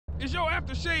Is your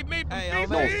aftershave made from Hey, beef?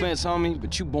 no offense, homie,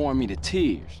 but you boring me to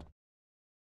tears.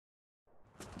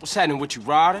 What's happening with you,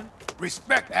 Ryder?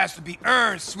 Respect has to be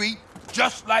earned, sweet,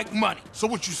 just like money. So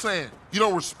what you saying? You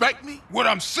don't respect me? What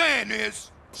I'm saying is,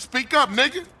 Speak up,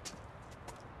 nigga.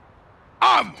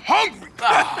 I'm hungry.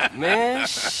 Oh, man,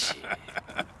 shit.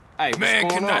 Hey, Man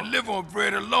what's going cannot on? live on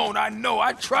bread alone. I know.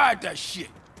 I tried that shit.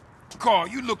 Carl,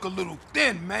 you look a little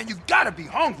thin, man. You gotta be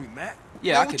hungry, man.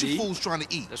 Yeah, Man, I what could you eat. fools trying to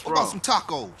eat? That's What about wrong. some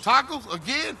tacos? Tacos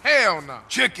again? Hell no.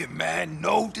 Chicken, man.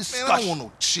 No discussion. Man, I don't want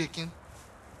no chicken.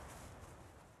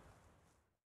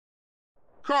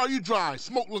 Carl, you dry.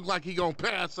 Smoke look like he gonna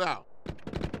pass out.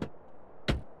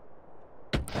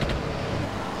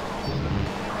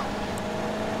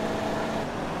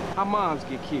 How moms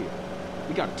get killed?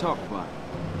 We gotta talk about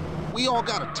it. We all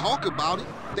gotta talk about it.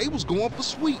 They was going for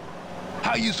sweet.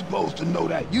 How you supposed to know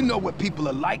that? You know what people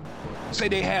are like. Say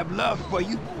they have love for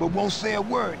you, but won't say a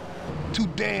word. Too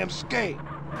damn scared.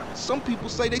 Some people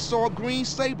say they saw a green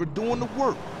Saber doing the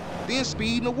work, then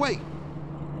speeding away.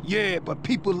 Yeah, but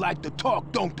people like to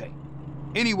talk, don't they?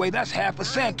 Anyway, that's half of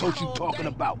Santos you talking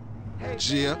about.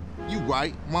 Yeah, you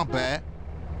right. My bad.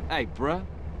 Hey, bruh.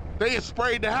 They had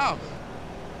sprayed the house.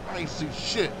 I ain't see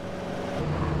shit.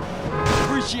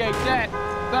 Appreciate that.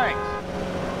 Thanks.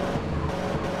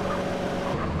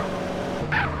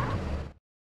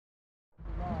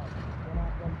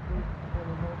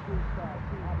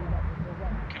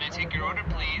 Can I take your order,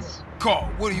 please? Carl,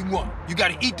 what do you want? You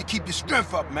gotta eat to keep your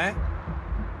strength up, man.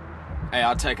 Hey,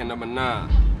 I'll take a number 9.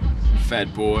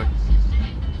 Fat boy.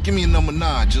 Give me a number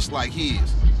 9, just like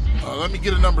his. Let me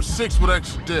get a number 6 with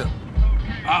extra dip.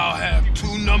 I'll have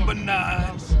 2 number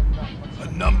 9s,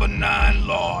 a number 9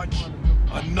 large,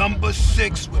 a number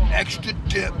 6 with extra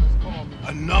dip,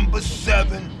 a number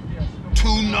 7,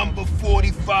 2 number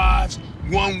 45s,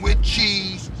 1 with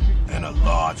cheese, and a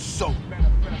large soda.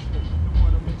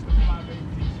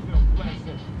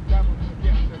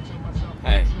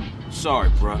 Hey, sorry,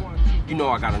 bruh. You know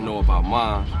I gotta know about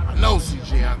mine. I know,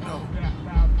 CJ, I know.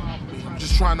 I'm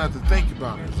just trying not to think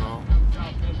about it, is all.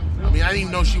 I mean, I didn't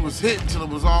even know she was hit until it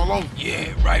was all over.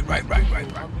 Yeah, right.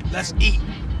 Let's eat.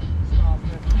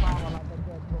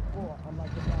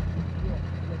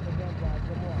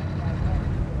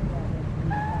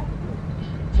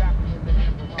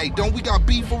 Hey, don't we got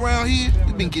beef around here?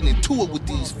 We been getting into it with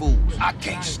these fools. I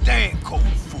can't stand cold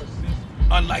food.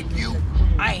 Unlike you,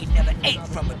 I ain't never ate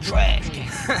from a trash can.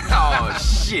 Oh,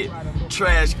 shit.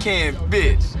 Trash can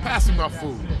bitch. Pass me my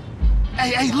food.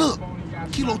 Hey, look.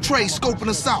 Kilo Trey scoping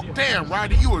us out. Damn,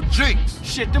 Ryder, you a jinx.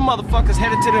 Shit, them motherfuckers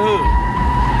headed to the hood.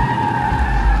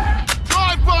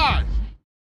 Drive by!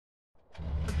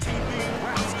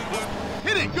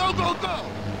 Hit it, go!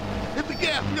 Hit the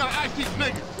gas, we gotta ice these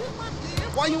niggas.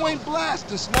 Why you ain't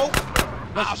blasting, Smoke?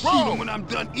 I'll shoot them when I'm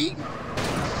done eating.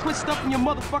 Quit stuffing your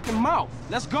motherfucking mouth.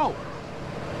 Let's go.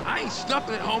 I ain't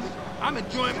stuffing it, homie. I'm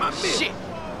enjoying my meal. Shit.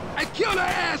 Hey, kill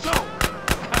that asshole.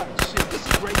 Shit, this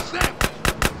is great sandwich.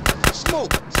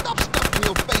 Smoke, stop stuffing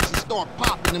your face and start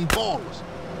popping them ballers.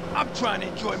 I'm trying to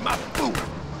enjoy my food.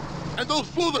 And those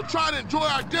fools are trying to enjoy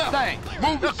our death. Thanks.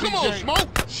 Move it, come on, CJ. Smoke,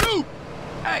 shoot!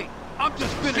 Hey, I'm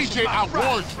just finishing CJ, my I fries.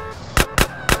 warned you.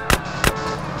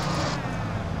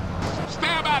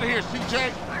 Stab out of here,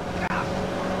 CJ.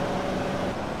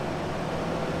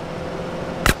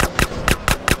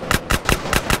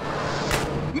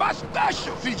 My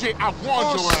special. CJ, I warned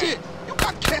Oh, your shit. ass. You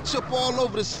got ketchup all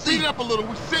over the Speed seat. up a little,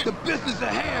 we sit. The business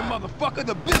at hand, motherfucker.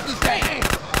 The business at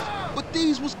hand. But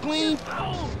these was clean.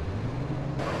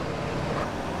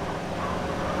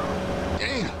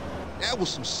 Damn, that was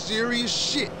some serious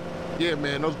shit. Yeah,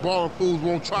 man, those baller fools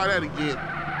won't try that again.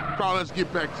 Carl, let's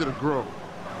get back to the grove.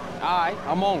 All right,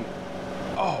 I'm on it.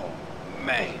 Oh,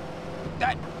 man.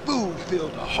 That food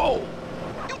filled a hole.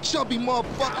 You chubby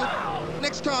motherfucker.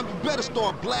 Next time you better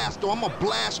start blast or I'm gonna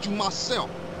blast you myself.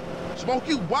 Smoke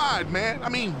you wide, man. I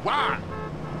mean, wide.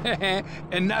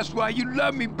 And that's why you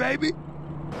love me, baby.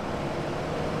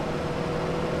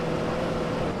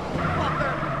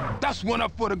 That's one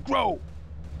up for the Grove.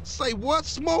 Say what,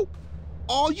 Smoke?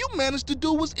 All you managed to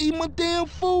do was eat my damn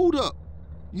food up.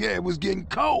 Yeah, it was getting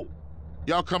cold.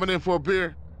 Y'all coming in for a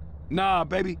beer? Nah,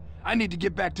 baby. I need to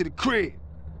get back to the crib.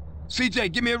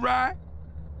 CJ, give me a ride?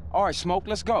 All right, Smoke,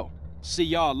 let's go. See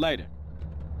y'all later.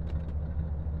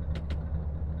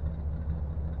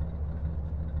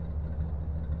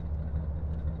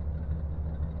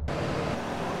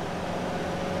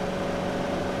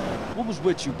 What was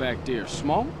with you back there,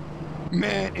 Smoke?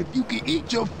 Man, if you can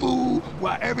eat your food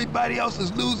while everybody else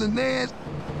is losing theirs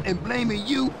and blaming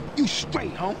you, you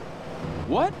straight, homie.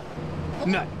 What?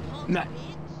 Nothing.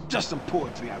 Just some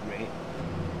poetry I read.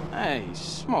 Hey,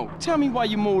 Smoke, tell me why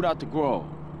you moved out the Grove.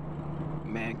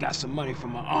 Man, got some money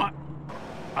from my aunt.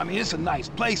 I mean, it's a nice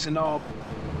place and all,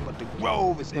 but the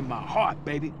Grove is in my heart,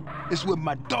 baby. It's where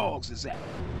my dogs is at.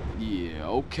 Yeah,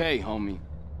 okay, homie.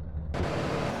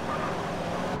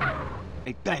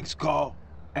 Hey, thanks, Carl.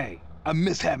 Hey, I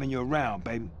miss having you around,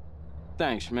 baby.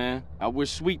 Thanks, man. I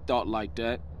wish Sweet thought like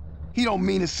that. He don't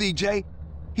mean it, CJ.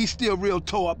 He's still real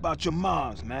tore up about your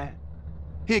moms, man.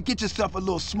 Here, get yourself a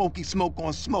little smoky smoke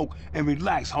on smoke and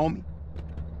relax, homie.